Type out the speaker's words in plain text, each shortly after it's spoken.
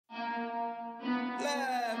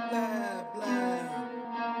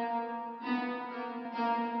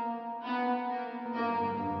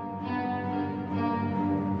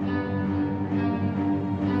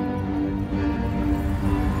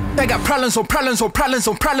I got problems on problems on problems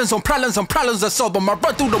on problems on problems on problems I solve them. I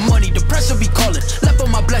run through the money, the pressure be calling. Left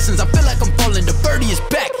on my blessings, I feel like I'm falling. The birdie is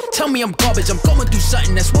back, tell me I'm garbage. I'm going through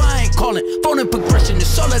something, that's why I ain't calling. Phone in progression,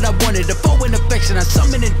 it's all that I wanted. The phone in affection, I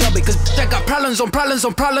summon and dub it. Cause I got problems on problems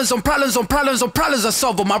on problems on problems on problems on problems I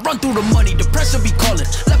solve them. I run through the money, the pressure be calling.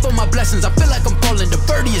 Left on my blessings, I feel like I'm falling. The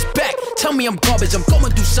birdie is back, tell me I'm garbage. I'm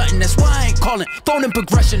going through something, that's why I ain't calling. Phone in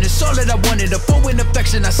progression, it's all that I wanted. The phone in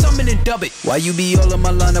affection, I summon and dub it. Why you be all on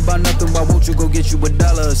my line about nothing? Why won't you go get you $1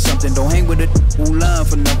 or something? Don't hang with it who lying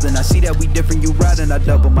for nothing. I see that we different, you riding, I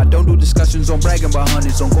double. I don't do discussions on bragging about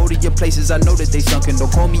hundreds. Don't go to your places, I know that they sunken.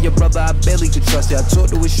 Don't call me your brother, I barely could trust it. I talked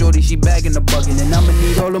to a shorty, she bagging the bugging. And I'ma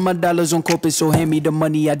need all of my dollars on corporate, so hand me the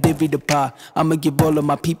money, I divvy the pie. I'ma give all of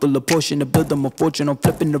my people a portion to build them a fortune. I'm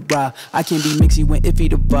flipping the ride. I can't be mixy when iffy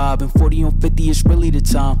the vibe. And 40 on 50 is really the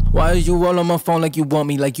time. Why are you all on my phone like you want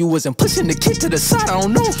me? Like you wasn't pushing the kid to the side. I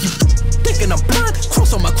don't know if you thinking I'm blind.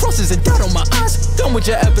 Cross on my crosses and dot on my eyes. Done with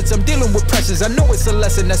your efforts, I'm dealing with pressures. I know it's a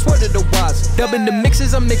lesson, that's word of the wise. Dubbing the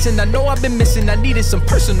mixes I'm mixing, I know I've been missing. I needed some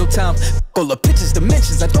personal time. All the pictures,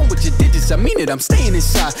 dimensions, I don't with your digits. I mean it, I'm staying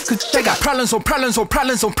inside. Cause I got problems on problems on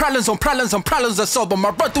problems on problems on problems on problems I solve them.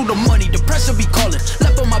 I run through the money, the pressure be calling.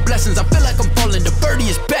 Left on my blessings, I feel like I'm falling. The birdie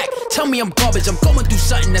is back, tell me I'm garbage. I'm going through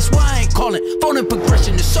something, that's why I ain't calling. Phone in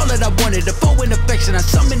progression, it's all that I wanted. The phone in affection, I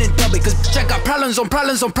summon and dub it. Cause I got problems on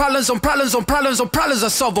problems on problems on problems on problems on problems I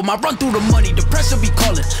solve them. I run through the money, the pressure be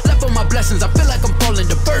calling. Left on my blessings, I feel like I'm falling.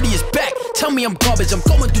 The birdie is back, tell me I'm garbage. I'm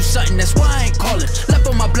going through something, that's why I ain't calling. Left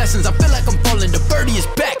on my blessings, I feel like I'm falling. The birdie is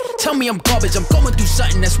back, tell me I'm garbage. I'm going through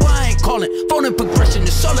something, that's why I ain't calling. Phone in progression,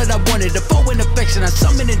 it's all that I wanted. The phone in affection, I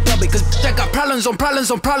summon and dub it. Cause I got problems on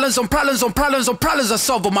problems on problems on problems on problems on problems I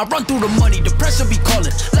solve them. I run through the money, the pressure be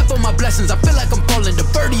calling. Left on my blessings, I feel like I'm falling. The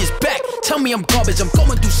birdie is back, tell me I'm garbage. I'm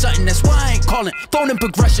going through something, that's why I ain't calling. Phone in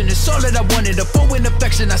progression, it's all that I wanted. The phone in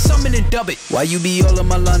affection, I summon and dub it. Why you be all on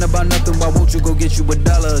my line about nothing? Why won't you go get you $1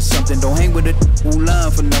 or something? Don't hang with it who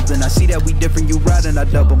lying for nothing. I see that we different, you riding, I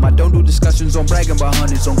double. I don't do discussions on bragging about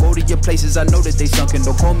hundreds. Don't go to your places, I know that they sunken.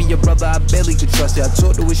 Don't call me your brother, I barely could trust it. I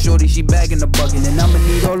talked to a shorty, she bagging the bugging. And I'ma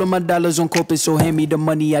need all of my dollars on corporate, so hand me the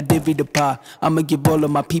money, I divvy the pie. I'ma give all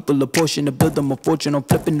of my people a portion to build them a fortune. I'm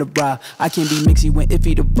flipping the ride. I can't be mixy when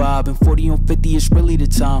iffy the vibe. And 40 on 50 is really the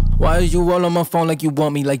time. Why are you all on my phone like you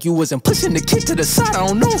want me? Like you wasn't pushing the kid to the side. I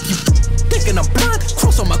don't know if you thinking I'm blind.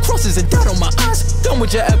 Cross on my crosses and dot on my eyes. Done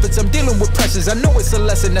with your efforts, I'm dealing with pressures. I know it's a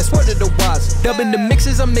lesson, that's word of the wise. Dubbing the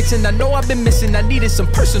mixes I'm mixing, I know I've been missing. I needed some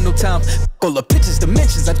personal time. All the pictures,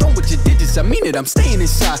 dimensions, I don't with your digits. I mean it, I'm staying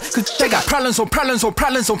inside. Cause I got problems on problems on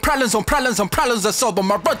problems on problems on problems on problems I solve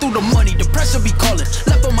them. I run through the money, the pressure be calling.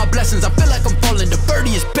 Left on my blessings, I feel like I'm falling. The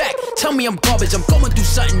birdie is back, tell me I'm garbage. I'm going through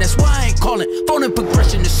something, that's why I ain't calling. Phone in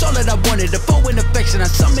progression, it's all that I wanted. The phone in affection, I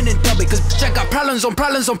summon and dub it. Cause I got problems on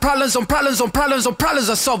problems on problems on problems on problems on problems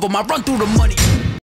I solve them. I run through the money.